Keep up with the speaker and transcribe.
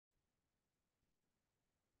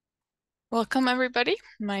Welcome everybody.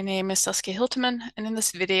 My name is Saskia Hilteman, and in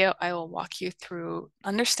this video I will walk you through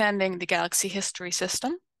understanding the Galaxy history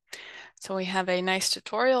system. So we have a nice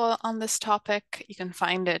tutorial on this topic. You can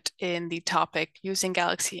find it in the topic Using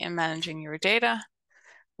Galaxy and Managing Your Data,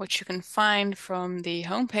 which you can find from the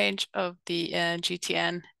homepage of the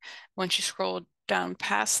GTN. Once you scroll down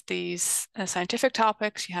past these scientific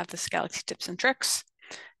topics, you have this Galaxy tips and tricks.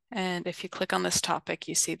 And if you click on this topic,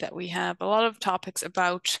 you see that we have a lot of topics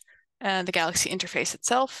about the Galaxy interface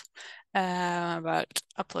itself, about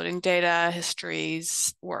uploading data,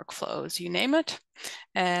 histories, workflows, you name it.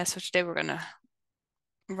 So today we're going to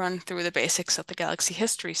run through the basics of the Galaxy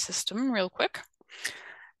history system real quick.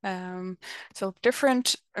 So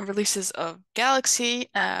different releases of Galaxy,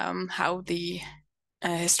 how the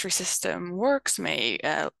history system works may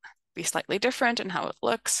be slightly different in how it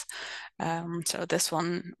looks. So this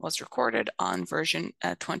one was recorded on version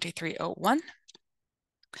 2301.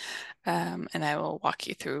 And I will walk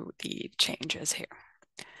you through the changes here.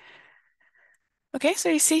 Okay, so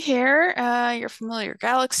you see here your familiar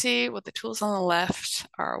Galaxy with the tools on the left,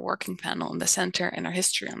 our working panel in the center, and our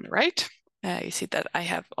history on the right. You see that I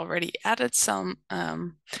have already added some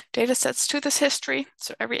data sets to this history.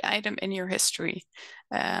 So every item in your history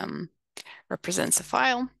represents a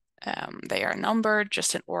file. They are numbered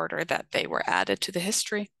just in order that they were added to the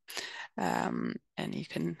history. And you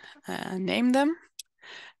can name them.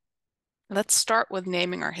 Let's start with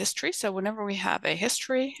naming our history. So whenever we have a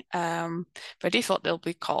history, by default, it'll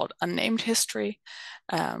be called unnamed history,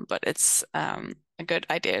 but it's a good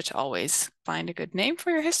idea to always find a good name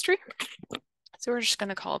for your history. So we're just going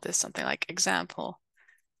to call this something like example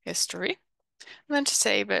history. And then to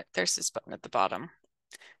save it, there's this button at the bottom,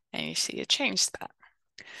 and you see it changed that.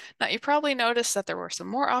 Now you probably noticed that there were some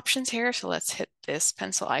more options here, so let's hit this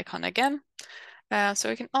pencil icon again. So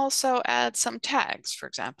we can also add some tags, for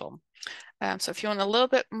example. So if you want a little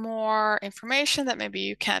bit more information that maybe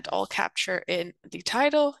you can't all capture in the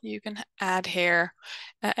title, you can add here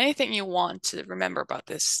anything you want to remember about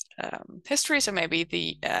this history. So maybe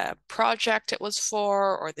the project it was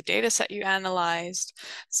for or the data set you analyzed.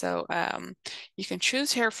 So you can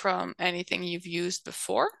choose here from anything you've used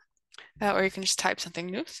before, or you can just type something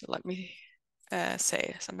new. So let me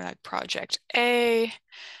say something like project A.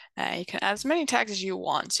 You can add as many tags as you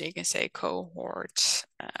want. So you can say cohort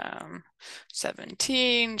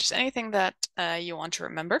 17, just anything that you want to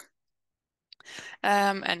remember.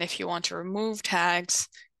 And if you want to remove tags,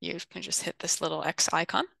 you can just hit this little X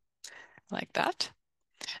icon like that.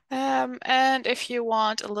 And if you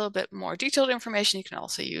want a little bit more detailed information, you can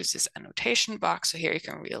also use this annotation box. So here you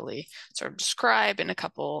can really sort of describe in a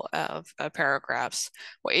couple of paragraphs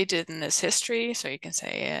what you did in this history. So you can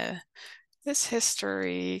say, this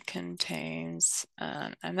history contains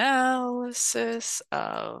an analysis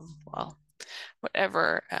of, well,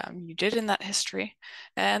 whatever you did in that history.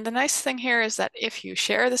 And the nice thing here is that if you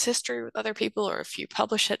share this history with other people or if you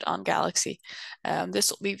publish it on Galaxy, this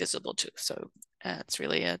will be visible too. So it's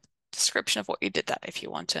really a description of what you did that if you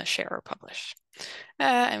want to share or publish.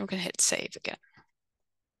 And we can hit save again.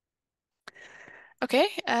 Okay,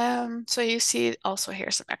 so you see also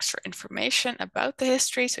here some extra information about the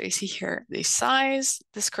history. So you see here the size.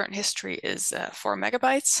 This current history is 4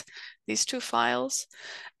 megabytes, these two files.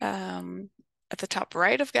 At the top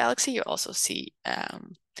right of Galaxy, you also see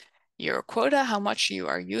your quota, how much you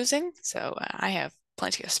are using. So I have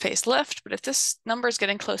plenty of space left, but if this number is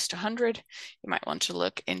getting close to 100, you might want to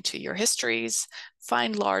look into your histories,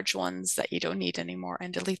 find large ones that you don't need anymore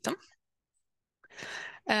and delete them.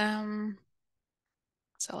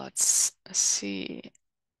 So let's see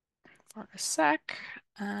for a sec.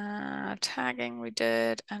 Tagging we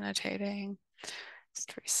did, annotating,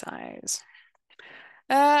 history size.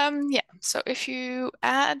 Yeah, so if you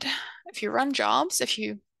run jobs,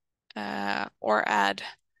 or add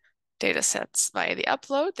data sets via the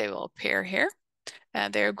upload, they will appear here.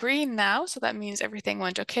 They're green now, so that means everything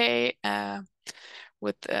went okay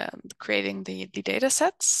with creating the data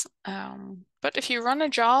sets. But if you run a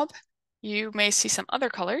job, you may see some other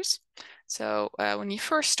colors. So when you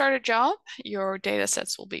first start a job, your data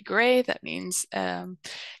sets will be gray. That means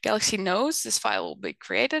Galaxy knows this file will be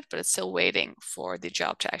created, but it's still waiting for the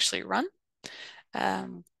job to actually run.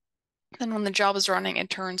 Then when the job is running,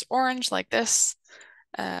 it turns orange like this.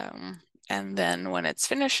 And then when it's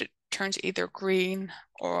finished, it turns either green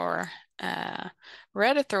or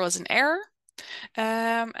red if there was an error.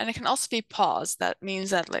 And it can also be paused. That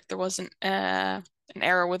means that like there wasn't an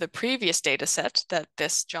error with a previous data set that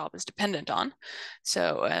this job is dependent on.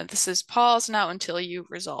 So this is paused now until you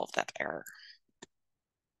resolve that error.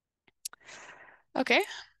 Okay,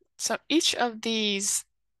 so each of these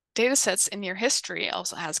data sets in your history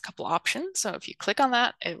also has a couple options. So if you click on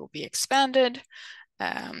that, it will be expanded.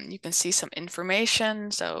 You can see some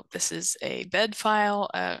information. So this is a bed file,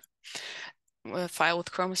 a file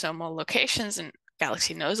with chromosomal locations, and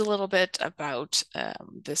Galaxy knows a little bit about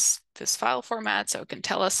this file format, so it can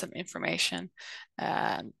tell us some information,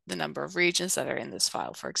 the number of regions that are in this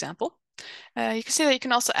file, for example. You can see that you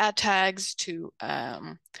can also add tags to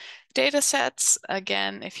data sets.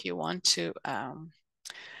 Again, if you want to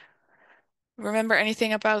remember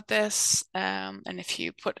anything about this, and if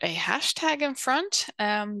you put a hashtag in front,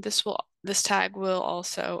 this tag will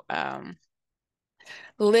also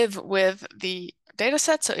live with the data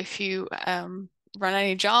set. So if you run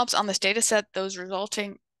any jobs on this data set, those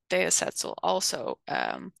resulting data sets will also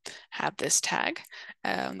have this tag.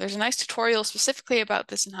 There's a nice tutorial specifically about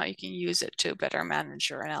this and how you can use it to better manage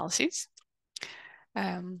your analyses.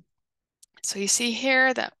 So you see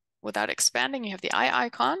here that without expanding, you have the eye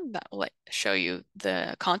icon that will show you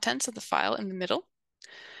the contents of the file in the middle.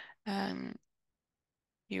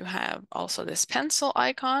 You have also this pencil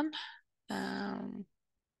icon.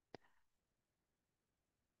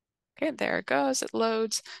 Okay, there it goes, it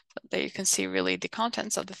loads. So there you can see really the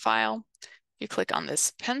contents of the file. You click on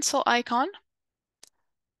this pencil icon.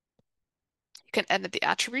 You can edit the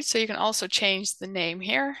attributes, so you can also change the name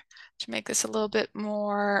here to make this a little bit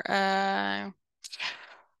more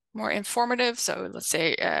informative. So let's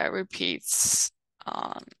say repeats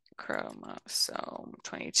on chromosome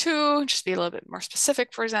 22, just be a little bit more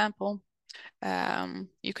specific, for example.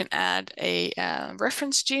 You can add a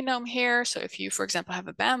reference genome here. So if you, for example, have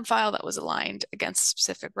a BAM file that was aligned against a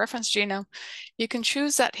specific reference genome, you can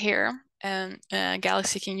choose that here, and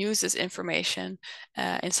Galaxy can use this information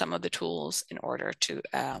in some of the tools in order to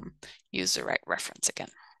use the right reference again.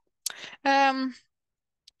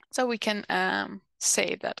 So we can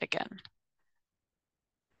save that again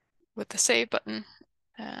with the save button.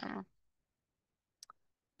 And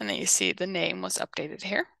then you see the name was updated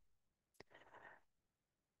here.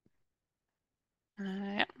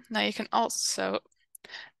 Yeah. Now you can also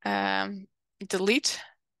delete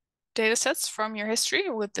data sets from your history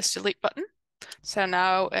with this delete button. So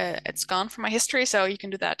now it's gone from my history. So you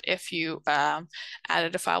can do that if you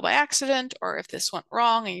added a file by accident, or if this went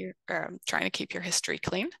wrong and you're trying to keep your history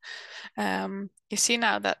clean. You see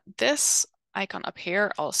now that this icon up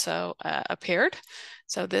here also appeared.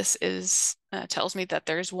 So this is tells me that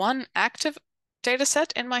there's one active data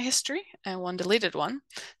set in my history and one deleted one.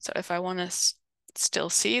 So if I want to still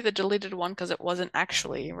see the deleted one because it wasn't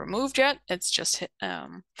actually removed yet, it's just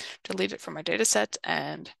deleted from my data set,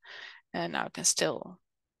 and now I can still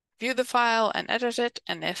view the file and edit it.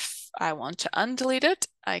 And if I want to undelete it,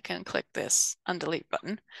 I can click this undelete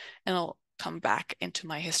button and it'll come back into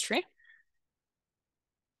my history.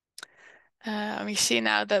 We see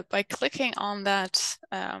now that by clicking on that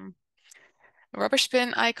rubbish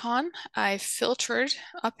bin icon, I filtered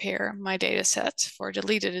up here my data set for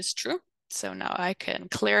deleted is true. So now I can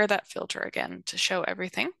clear that filter again to show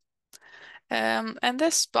everything. And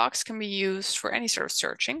this box can be used for any sort of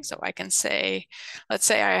searching. So I can say, let's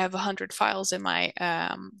say I have 100 files in my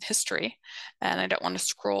history and I don't want to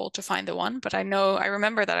scroll to find the one, but I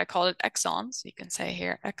remember that I called it exons. You can say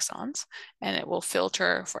here exons, and it will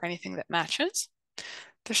filter for anything that matches.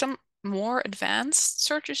 There's some more advanced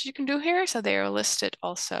searches you can do here. So they are listed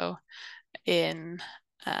also in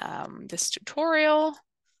this tutorial.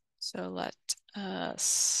 So let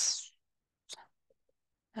us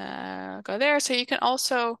go there. So you can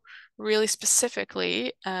also really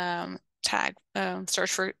specifically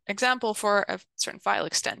search, for example, for a certain file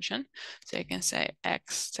extension. So you can say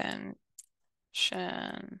extension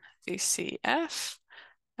VCF,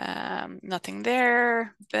 nothing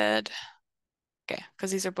there, bed. Okay,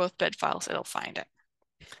 because these are both bed files, it'll find it.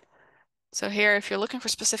 So here, if you're looking for a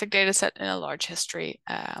specific data set in a large history,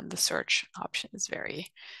 the search option is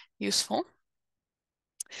very useful.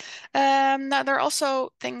 Now, there are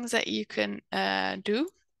also things that you can do.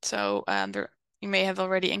 So you may have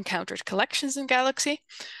already encountered collections in Galaxy.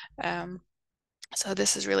 So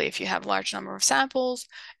this is really if you have a large number of samples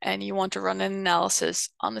and you want to run an analysis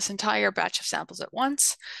on this entire batch of samples at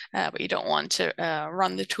once, but you don't want to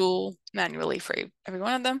run the tool manually for every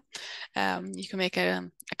one of them, you can make a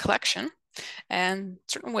collection. And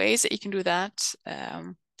certain ways that you can do that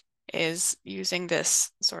is using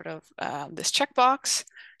this sort of this checkbox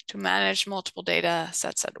to manage multiple data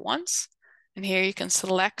sets at once. And here you can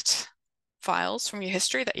select files from your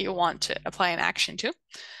history that you want to apply an action to.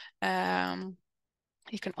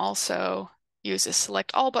 You can also use the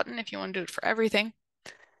select all button if you want to do it for everything.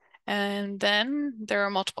 And then there are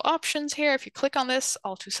multiple options here. If you click on this,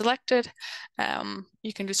 all to selected,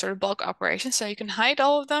 you can do sort of bulk operations. So you can hide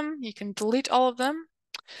all of them, you can delete all of them,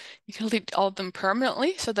 you can delete all of them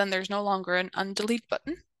permanently, so then there's no longer an undelete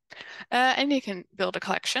button. And you can build a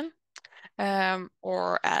collection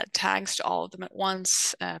or add tags to all of them at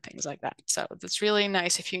once, things like that. So that's really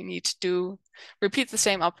nice if you need to repeat the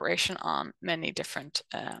same operation on many different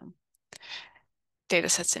data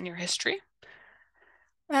sets in your history.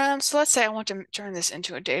 So let's say I want to turn this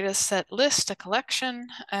into a data set list, a collection,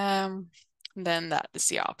 then that is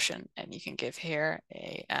the option. And you can give here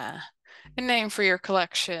a name for your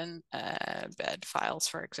collection, bed files,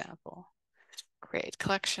 for example. Create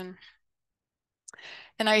collection.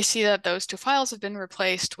 And I see that those two files have been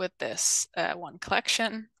replaced with this one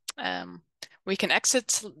collection. We can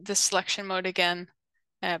exit this selection mode again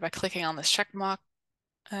by clicking on this check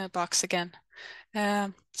box again.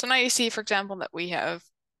 So now you see, for example, that we have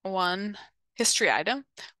one history item,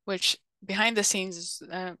 which behind the scenes is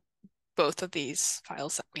both of these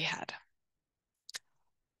files that we had.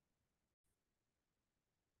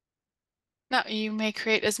 Now you may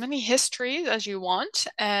create as many histories as you want,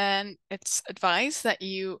 and it's advised that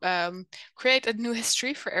you create a new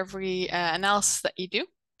history for every analysis that you do.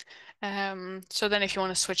 So then if you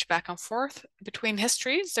want to switch back and forth between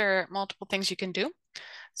histories, there are multiple things you can do.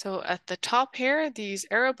 So at the top here, these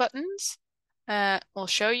arrow buttons will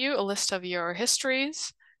show you a list of your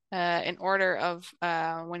histories in order of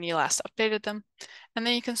when you last updated them. And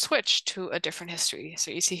then you can switch to a different history.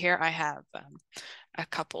 So you see here, I have a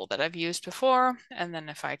couple that I've used before. And then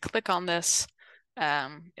if I click on this,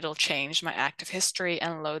 it'll change my active history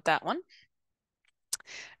and load that one.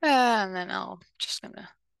 And then I'll just gonna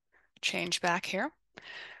change back here.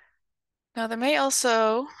 Now there may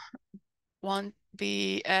also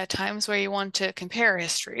be times where you want to compare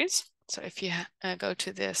histories. So if you go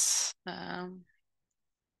to this, let's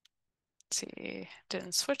see,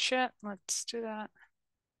 didn't switch yet. Let's do that.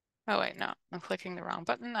 Oh wait, no, I'm clicking the wrong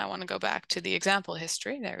button. I want to go back to the example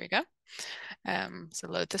history. There we go. So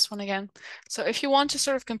load this one again. So if you want to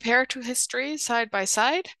sort of compare two histories side by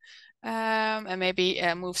side, and maybe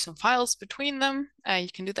move some files between them, you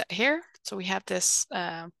can do that here. So we have this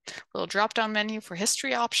little drop-down menu for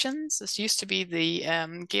history options. This used to be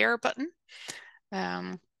the gear button.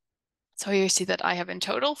 So here you see that I have in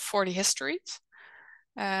total 40 histories.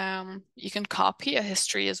 You can copy a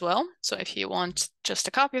history as well. So if you want just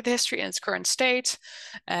a copy of the history in its current state,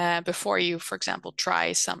 before you, for example,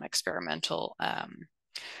 try some experimental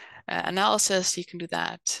analysis, you can do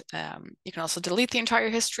that. You can also delete the entire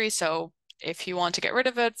history. So if you want to get rid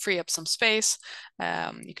of it, free up some space,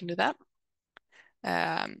 you can do that.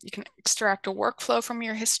 You can extract a workflow from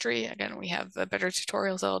your history. Again, we have better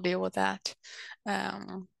tutorials that'll deal with that.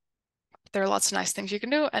 There are lots of nice things you can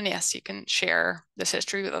do. And yes, you can share this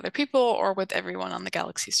history with other people or with everyone on the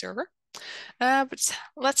Galaxy server. But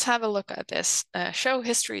let's have a look at this. Show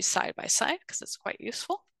histories side by side, because it's quite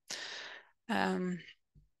useful. So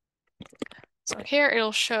here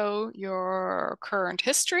it'll show your current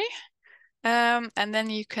history. And then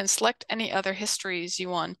you can select any other histories you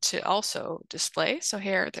want to also display. So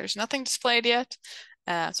here, there's nothing displayed yet.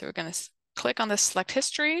 So we're going to click on this select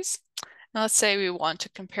histories. Now let's say we want to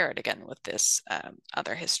compare it again with this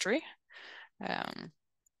other history.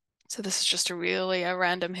 So this is just a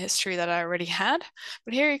random history that I already had.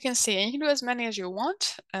 But here you can see, and you can do as many as you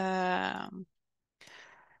want.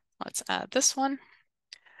 Let's add this one.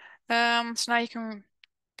 So now you can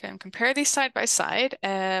compare these side by side.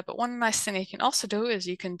 But one nice thing you can also do is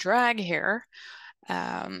you can drag here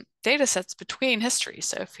data sets between histories.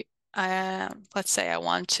 So if let's say I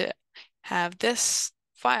want to have this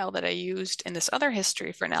file that I used in this other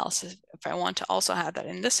history for analysis, if I want to also have that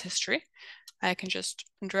in this history, I can just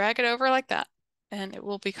drag it over like that, and it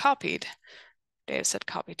will be copied. Dataset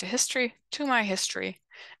copied to history, to my history,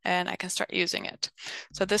 and I can start using it.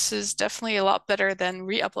 So this is definitely a lot better than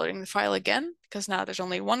re-uploading the file again, because now there's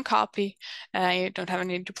only one copy, and you don't have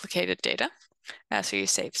any duplicated data, so you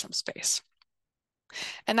save some space.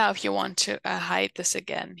 And now if you want to hide this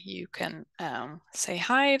again, you can say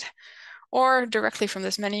hide, or directly from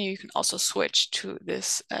this menu, you can also switch to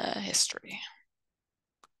this history.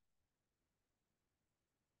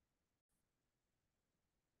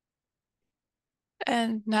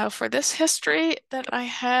 And now for this history that I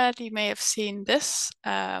had, you may have seen this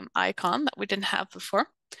icon that we didn't have before.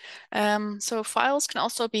 So files can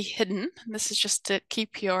also be hidden. This is just to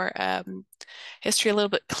keep your history a little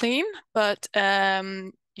bit clean, but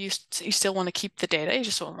you still want to keep the data, you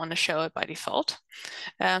just don't want to show it by default.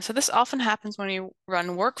 So this often happens when you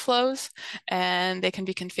run workflows, and they can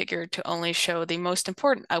be configured to only show the most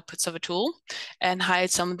important outputs of a tool and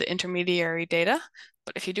hide some of the intermediary data.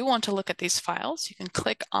 But if you do want to look at these files, you can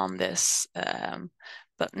click on this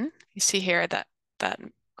button. You see here that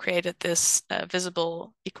created this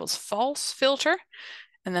visible equals false filter.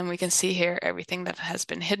 And then we can see here everything that has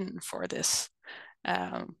been hidden for this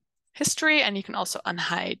history, and you can also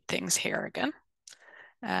unhide things here again.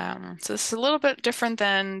 So this is a little bit different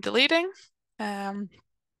than deleting, but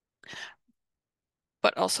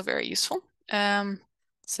also very useful.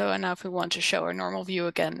 So now if we want to show a normal view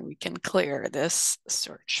again, we can clear this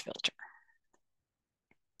search filter.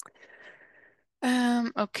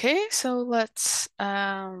 Okay, so let's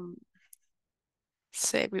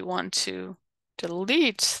say we want to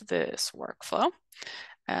delete this workflow.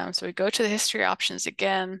 So we go to the history options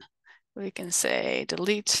again. We can say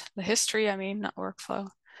delete the history, not workflow.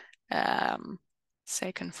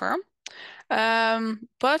 Say confirm.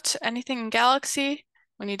 But anything in Galaxy,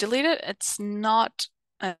 when you delete it, it's not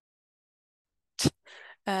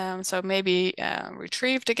so maybe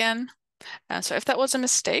retrieved again. So if that was a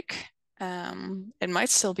mistake, it might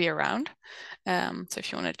still be around. So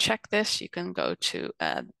if you want to check this, you can go to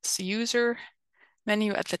this user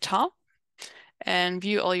menu at the top and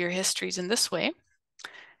view all your histories in this way.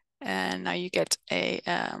 And now you get a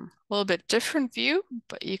little bit different view,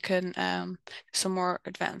 but you can do some more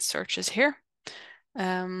advanced searches here.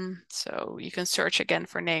 So you can search again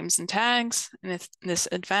for names and tags. And in this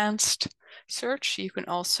advanced search, you can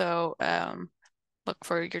also look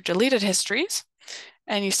for your deleted histories,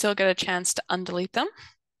 and you still get a chance to undelete them.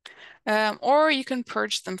 Or you can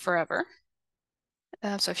purge them forever.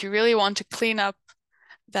 So if you really want to clean up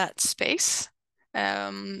that space,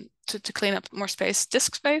 to clean up more space,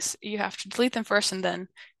 disk space, you have to delete them first and then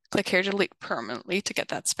click here to delete permanently to get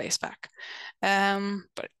that space back.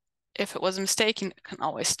 But if it was a mistake, you can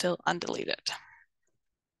always still undelete it.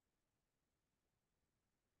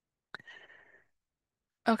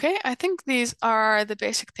 Okay, I think these are the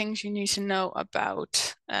basic things you need to know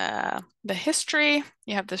about the history.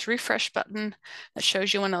 You have this refresh button that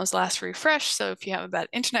shows you when it was last refreshed. So if you have a bad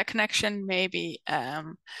internet connection, maybe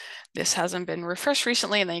this hasn't been refreshed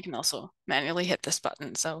recently, and then you can also manually hit this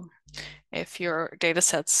button. So if your data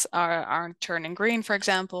sets aren't turning green, for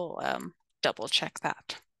example, double check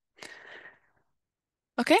that.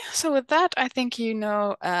 Okay, so with that, I think you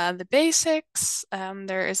know the basics.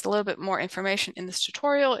 There is a little bit more information in this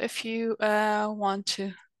tutorial if you want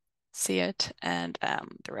to see it, and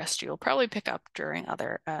the rest you'll probably pick up during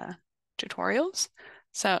other tutorials.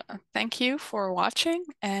 So thank you for watching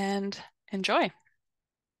and enjoy.